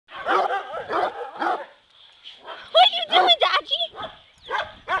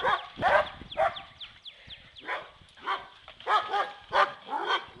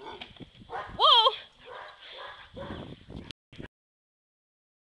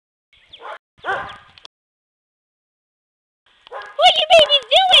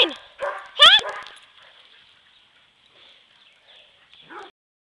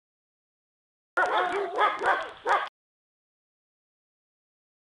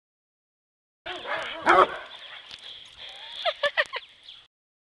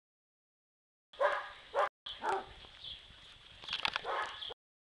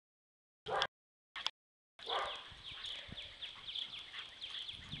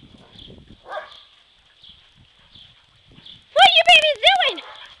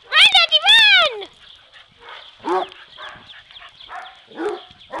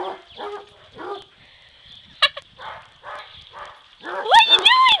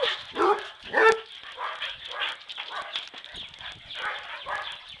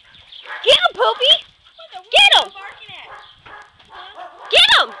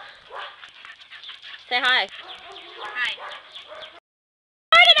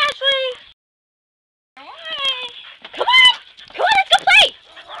Ashley. Come on. Come on. Come on, let's go play.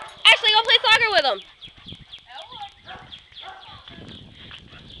 Ashley, go play soccer with him.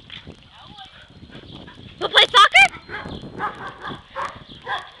 Go play soccer?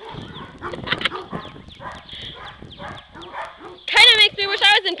 Kind of makes me wish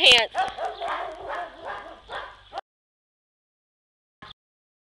I was in pants.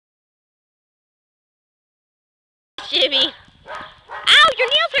 Shelby. Ow, your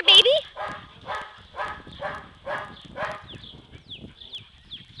nails hurt, baby.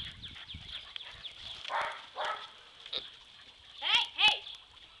 Hey.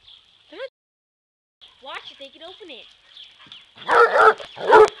 Watch it, they can open it.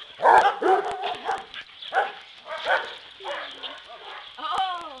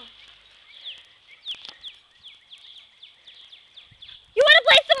 Oh. You want to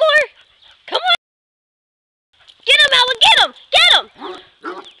play some more? Come on. Get him, Elwood, get him. Get him.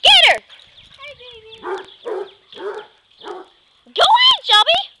 Get her. Hi, baby. Go in,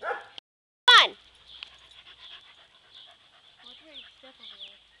 Shelby. Come on.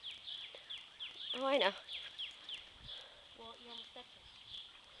 Oh, I know. Well, you almost stepped in.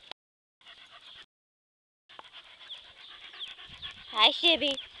 Hi,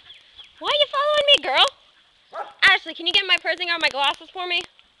 Shelby. Why are you following me, girl? Ashley, can you get my purse and out my glasses for me?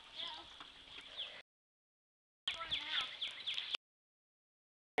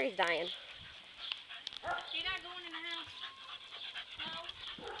 No. He's dying. You're not going in the house. No.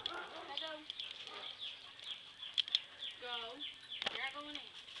 I go. Go. You're not going in.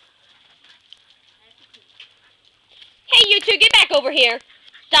 Hey, you two, get back over here.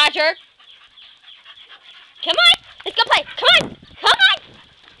 Dodger. Come on. Let's go play. Come on. Come on.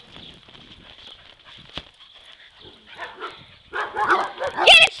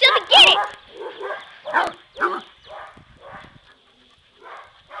 Get it, Shelby. Get it.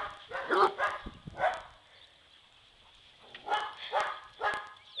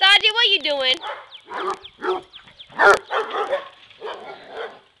 Dodgy, what are you doing?